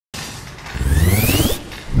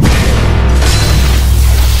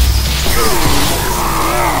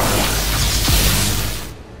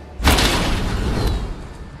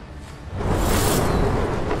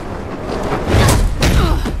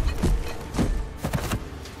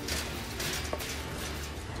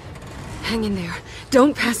Hang in there.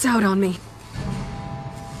 Don't pass out on me.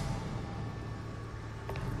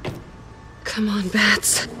 Come on,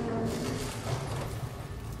 bats.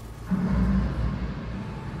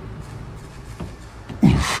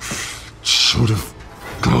 Should have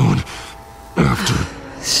gone after.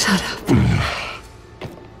 Shut up.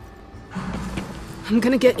 I'm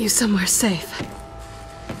gonna get you somewhere safe.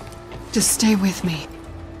 Just stay with me.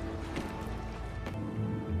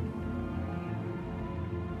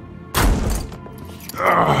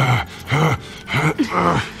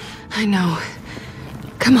 I know.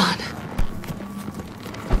 Come on.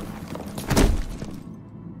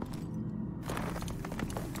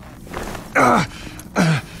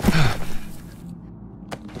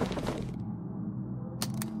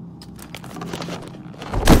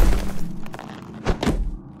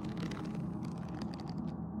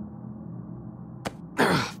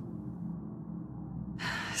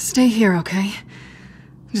 Stay here, okay?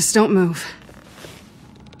 Just don't move.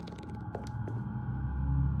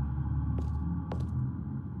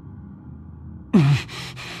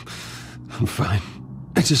 I'm fine.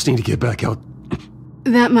 I just need to get back out.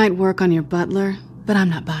 That might work on your butler, but I'm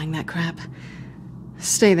not buying that crap.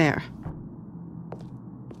 Stay there.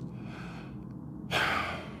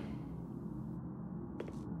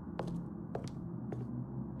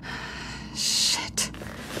 Shit.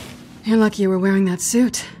 You're lucky you were wearing that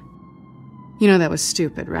suit. You know that was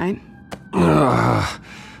stupid, right?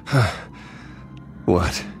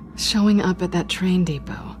 What? Showing up at that train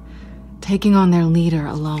depot. Taking on their leader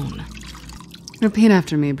alone. Repeat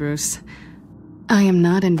after me, Bruce. I am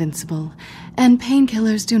not invincible, and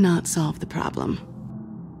painkillers do not solve the problem.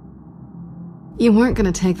 You weren't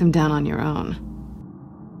gonna take them down on your own.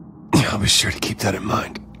 I'll be sure to keep that in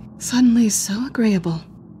mind. Suddenly so agreeable.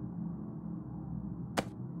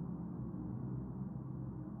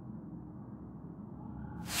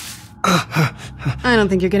 I don't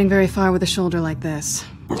think you're getting very far with a shoulder like this.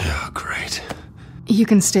 Oh, great. You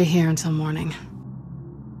can stay here until morning.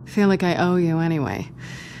 Feel like I owe you anyway.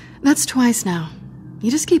 That's twice now.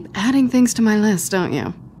 You just keep adding things to my list, don't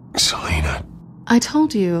you? Selina. I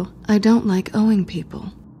told you I don't like owing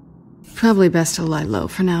people. Probably best to lie low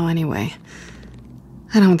for now anyway.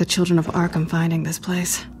 I don't want the Children of Arkham finding this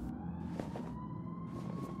place.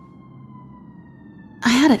 I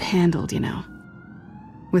had it handled, you know.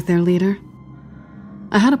 With their leader.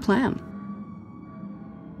 I had a plan.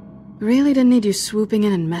 Really didn't need you swooping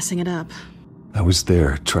in and messing it up. I was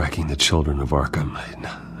there tracking the Children of Arkham.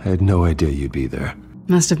 I had no idea you'd be there.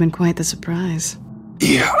 Must have been quite the surprise.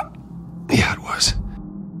 Yeah, it was.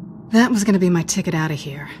 That was gonna be my ticket out of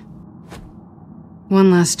here.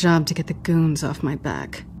 One last job to get the goons off my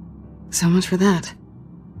back. So much for that.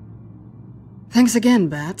 Thanks again,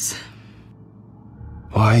 Bats.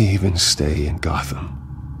 Why even stay in Gotham?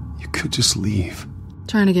 You could just leave.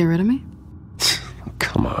 Trying to get rid of me?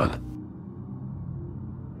 Come on.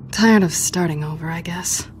 Tired of starting over, I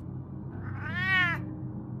guess.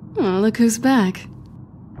 Oh, look who's back.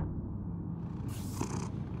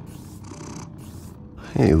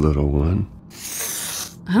 Hey, little one.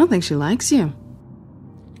 I don't think she likes you.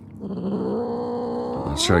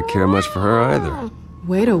 Not sure I care much for her either.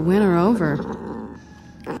 Way to win her over.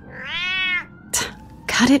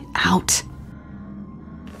 Cut it out.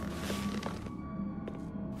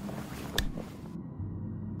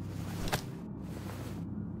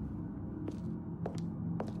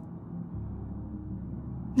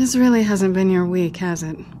 This really hasn't been your week, has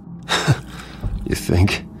it? You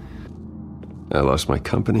think? I lost my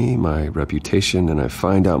company, my reputation, and I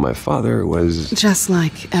find out my father was... Just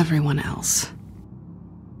like everyone else.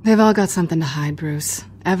 They've all got something to hide, Bruce.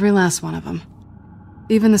 Every last one of them.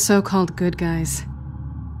 Even the so-called good guys.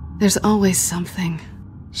 There's always something.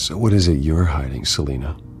 So what is it you're hiding,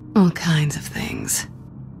 Selina? All kinds of things.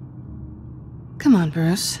 Come on,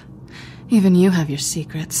 Bruce. Even you have your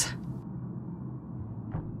secrets.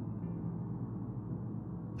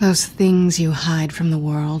 Those things you hide from the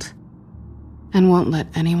world and won't let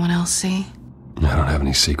anyone else see. I don't have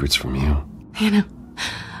any secrets from you. You know,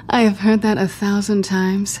 I have heard that 1,000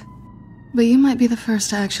 times, but you might be the first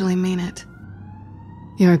to actually mean it.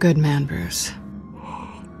 You're a good man, Bruce.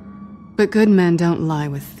 But good men don't lie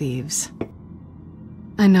with thieves.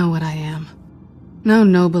 I know what I am. No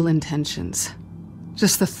noble intentions.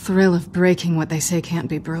 Just the thrill of breaking what they say can't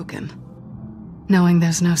be broken. Knowing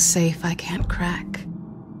there's no safe I can't crack.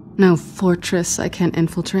 No fortress I can't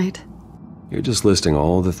infiltrate. You're just listing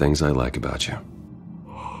all the things I like about you.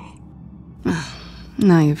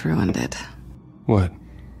 Now you've ruined it. What?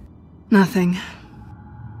 Nothing.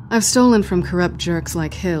 I've stolen from corrupt jerks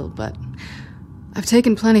like Hill, but I've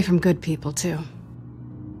taken plenty from good people, too.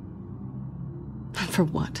 For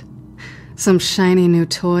what? Some shiny new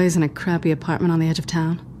toys and a crappy apartment on the edge of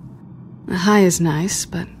town? The high is nice,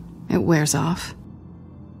 but it wears off.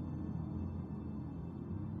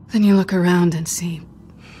 Then you look around and see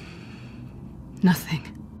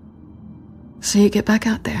nothing. So you get back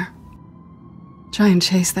out there. Try and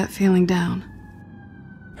chase that feeling down.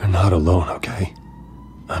 You're not alone, okay?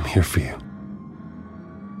 I'm here for you.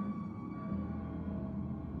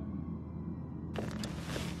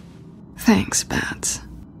 Thanks, Bats.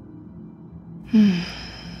 I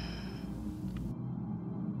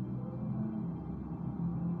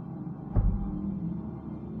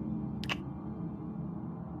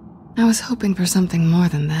was hoping for something more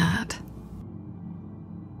than that.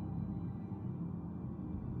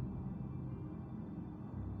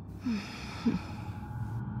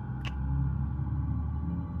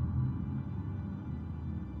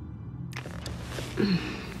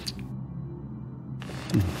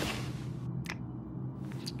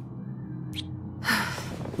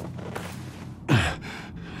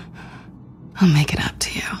 I'll make it up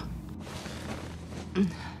to you.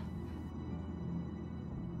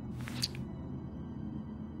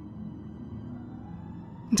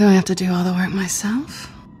 Do I have to do all the work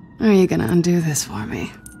myself? Or are you gonna undo this for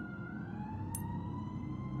me?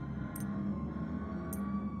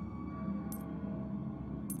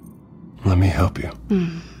 Let me help you.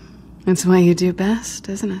 It's what you do best,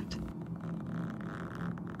 isn't it?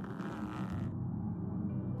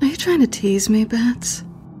 Are you trying to tease me, Bats?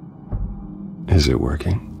 Is it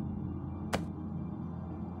working?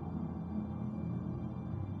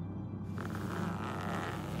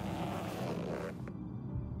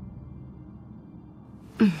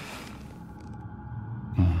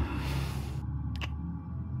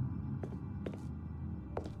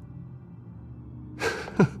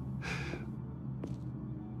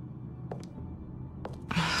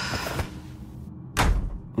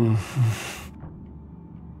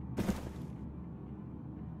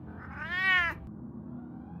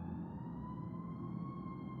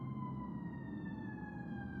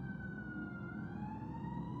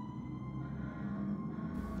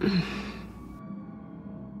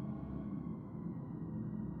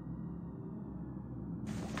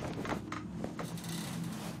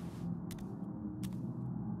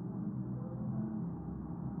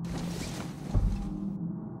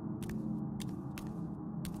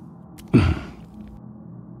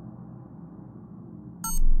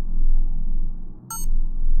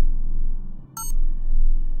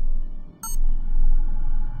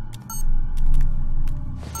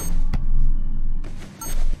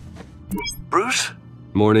 Bruce?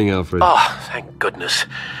 Morning, Alfred. Oh, thank goodness.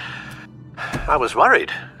 I was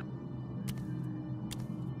worried.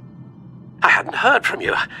 I hadn't heard from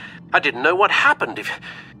you. I didn't know what happened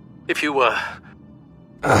if you were...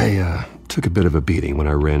 I took a bit of a beating when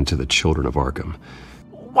I ran to the Children of Arkham.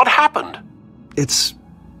 What happened? It's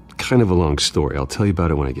kind of a long story. I'll tell you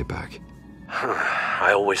about it when I get back.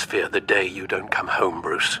 I always fear the day you don't come home,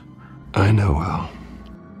 Bruce. I know, Al.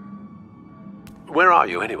 Where are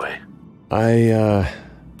you, anyway? I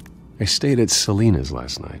stayed at Selina's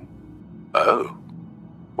last night. Oh.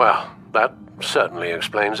 Well, that certainly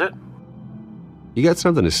explains it. You got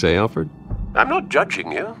something to say, Alfred? I'm not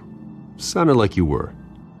judging you. Sounded like you were.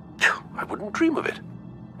 I wouldn't dream of it.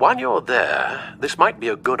 While you're there, this might be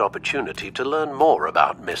a good opportunity to learn more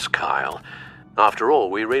about Miss Kyle. After all,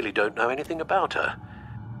 we really don't know anything about her.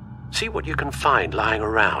 See what you can find lying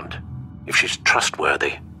around, if she's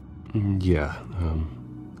trustworthy. Yeah,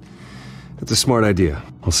 that's a smart idea.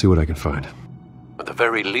 I'll see what I can find. At the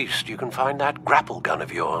very least, you can find that grapple gun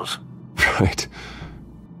of yours. Right.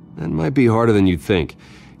 That might be harder than you'd think.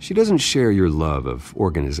 She doesn't share your love of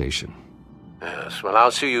organization. Yes, well,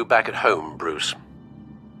 I'll see you back at home, Bruce.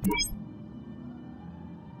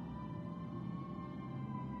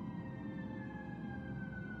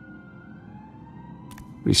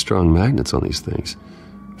 Pretty strong magnets on these things.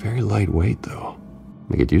 Very lightweight, though.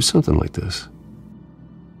 They could use something like this.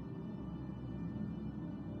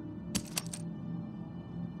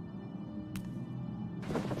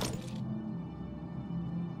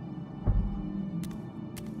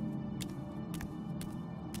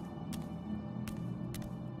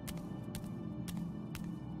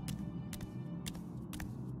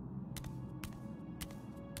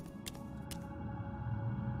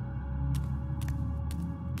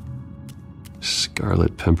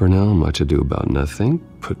 Scarlet Pimpernel, much ado about nothing.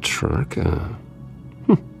 Petrarca.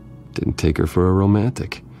 Didn't take her for a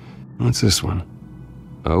romantic. What's this one?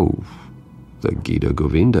 Oh, the Gita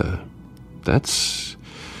Govinda. That's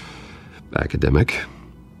academic.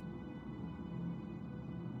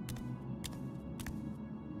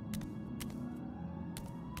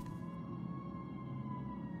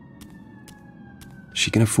 She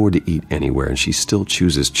can afford to eat anywhere, and she still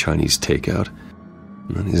chooses Chinese takeout.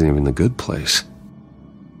 And that isn't even the good place.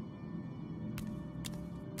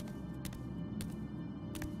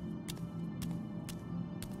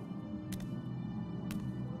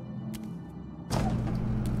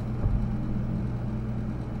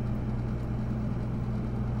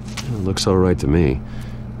 It looks all right to me.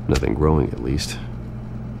 Nothing growing, at least.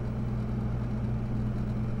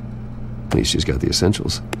 At least she's got the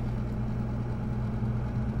essentials.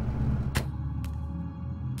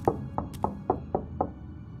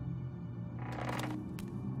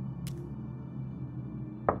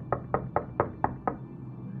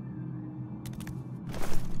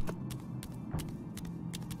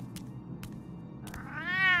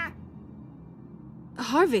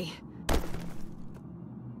 Harvey.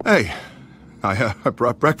 Hey, I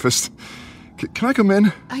brought breakfast. Can I come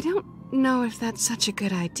in? I don't know if that's such a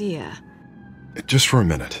good idea. Just for a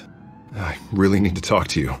minute. I really need to talk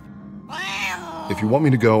to you. If you want me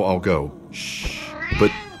to go, I'll go. Shh.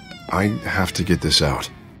 But I have to get this out.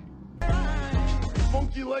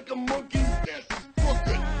 Funky like a monkey, that's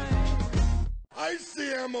crooked. I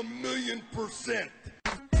say I'm 1,000,000%.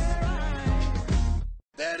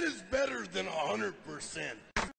 That is better than 100%.